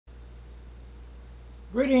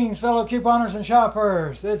Greetings, fellow couponers and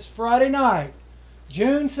shoppers. It's Friday night,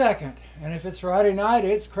 June 2nd, and if it's Friday night,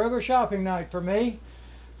 it's Kroger shopping night for me.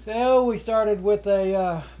 So we started with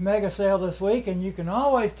a mega sale this week, and you can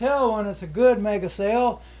always tell when it's a good mega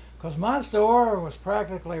sale because my store was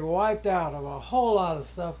practically wiped out of a whole lot of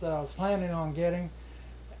stuff that I was planning on getting.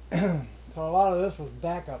 So a lot of this was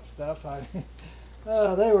backup stuff.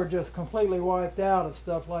 They were just completely wiped out of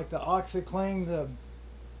stuff like the OxyClean, the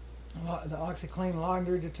OxyClean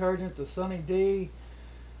laundry detergent, the Sunny D.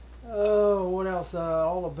 Oh, what else?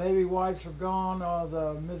 All the baby wipes are gone.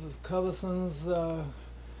 The Mrs. Covison's,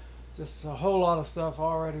 just a whole lot of stuff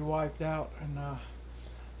already wiped out. And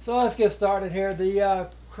so let's get started here. The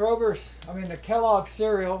the Kellogg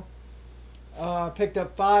cereal. Picked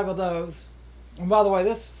up 5 of those. And by the way,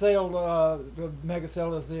 this sale, the mega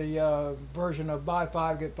sale, is the version of buy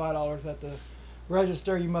 5 get $5 at the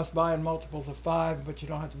register. You must buy in multiples of 5, but you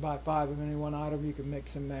don't have to buy 5 of any one item. You can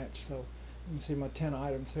mix and match. So you can see my 10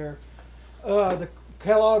 items here. The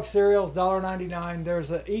Kellogg cereal is $1.99.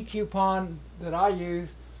 There's an e-coupon that I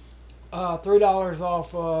used, $3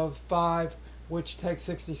 off of 5, which takes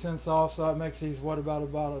 60 cents off. So it makes these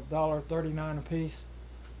about $1.39 a piece.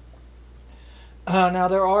 Now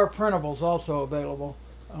there are printables also available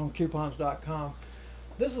on coupons.com.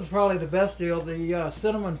 This is probably the best deal. The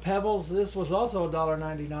Cinnamon Pebbles, this was also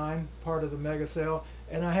 $1.99, part of the mega sale,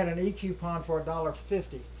 and I had an e-coupon for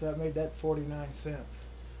 $1.50, so that made that 49 cents.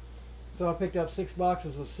 So I picked up 6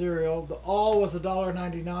 boxes of cereal. All was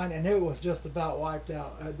 $1.99, and it was just about wiped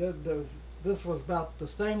out. This was about the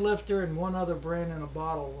stain lifter and one other brand in a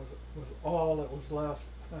bottle was all that was left,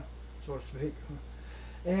 so to speak.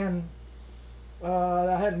 And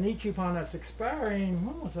I had an e-coupon that's expiring.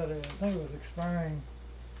 When was that? I think it was expiring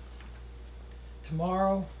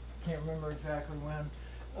tomorrow. Can't remember exactly when.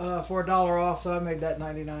 For $1 off, so I made that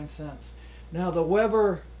 99 cents. Now the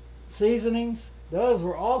Weber seasonings, those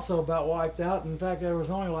were also about wiped out. In fact, there was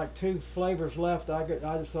only like 2 flavors left.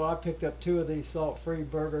 So I picked up 2 of these salt-free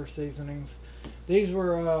burger seasonings. These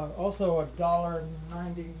were also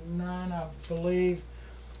 $1.99, I believe.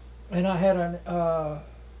 And I had an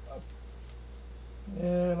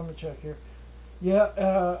let me check here.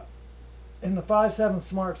 In the 5-7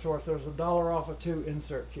 Smart Source, there's $1 off of 2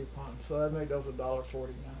 insert coupons, so that made those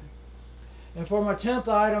 $1.49. And for my 10th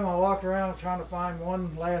item, I walked around trying to find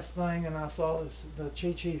one last thing, and I saw the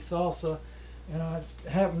Chi-Chi salsa, and I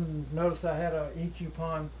happened to notice I had an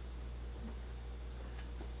e-coupon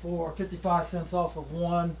for 55 cents off of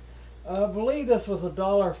 1. I believe this was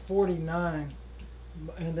 $1.49,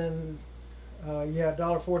 and then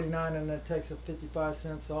 $1.49, and that takes 55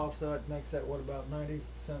 cents off, so it makes that about 90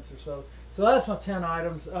 cents or so. So that's my 10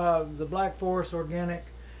 items. The Black Forest Organic,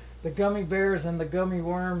 the gummy bears, and the gummy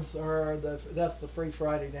worms that's the free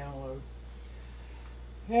Friday download.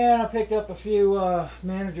 And I picked up a few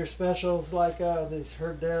manager specials like these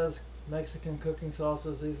Herdez Mexican cooking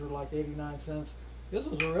sauces. These were like 89 cents. This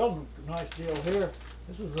was a real nice deal here.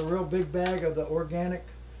 This is a real big bag of the organic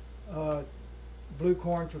blue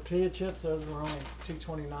corn tortilla chips. Those were only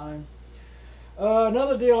 $2.29.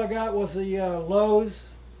 Another deal I got was the Lowe's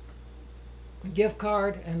gift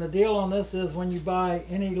card, and the deal on this is when you buy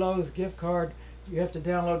any Lowe's gift card, you have to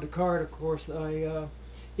download the card, of course, a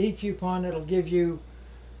e-coupon that'll give you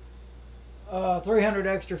 300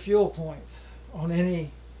 extra fuel points on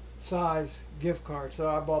any size gift card. So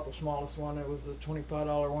I bought the smallest one. It was the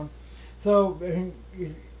 $25 one. So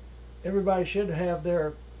everybody should have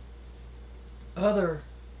their other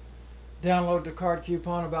download the card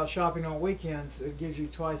coupon about shopping on weekends. It gives you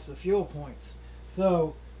twice the fuel points.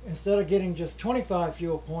 So instead of getting just 25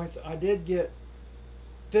 fuel points, I did get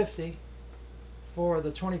 50 for the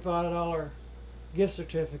 $25 gift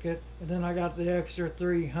certificate, and then I got the extra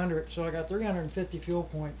 300, so I got 350 fuel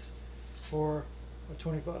points for a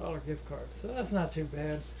 $25 gift card. So that's not too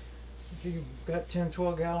bad. If you've got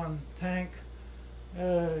 10-12 gallon tank,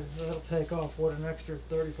 that'll take off an extra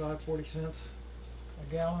 35-40 cents a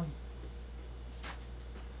gallon.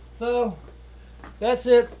 So that's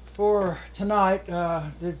it for tonight.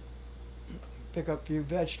 Did pick up a few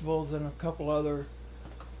vegetables and a couple other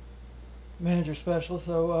manager specials.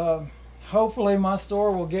 So hopefully my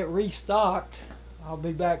store will get restocked. I'll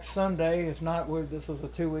be back Sunday. If not, this was a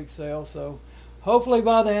 2-week sale. So hopefully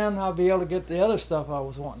by then I'll be able to get the other stuff I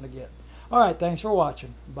was wanting to get. All right, thanks for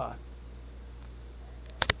watching. Bye.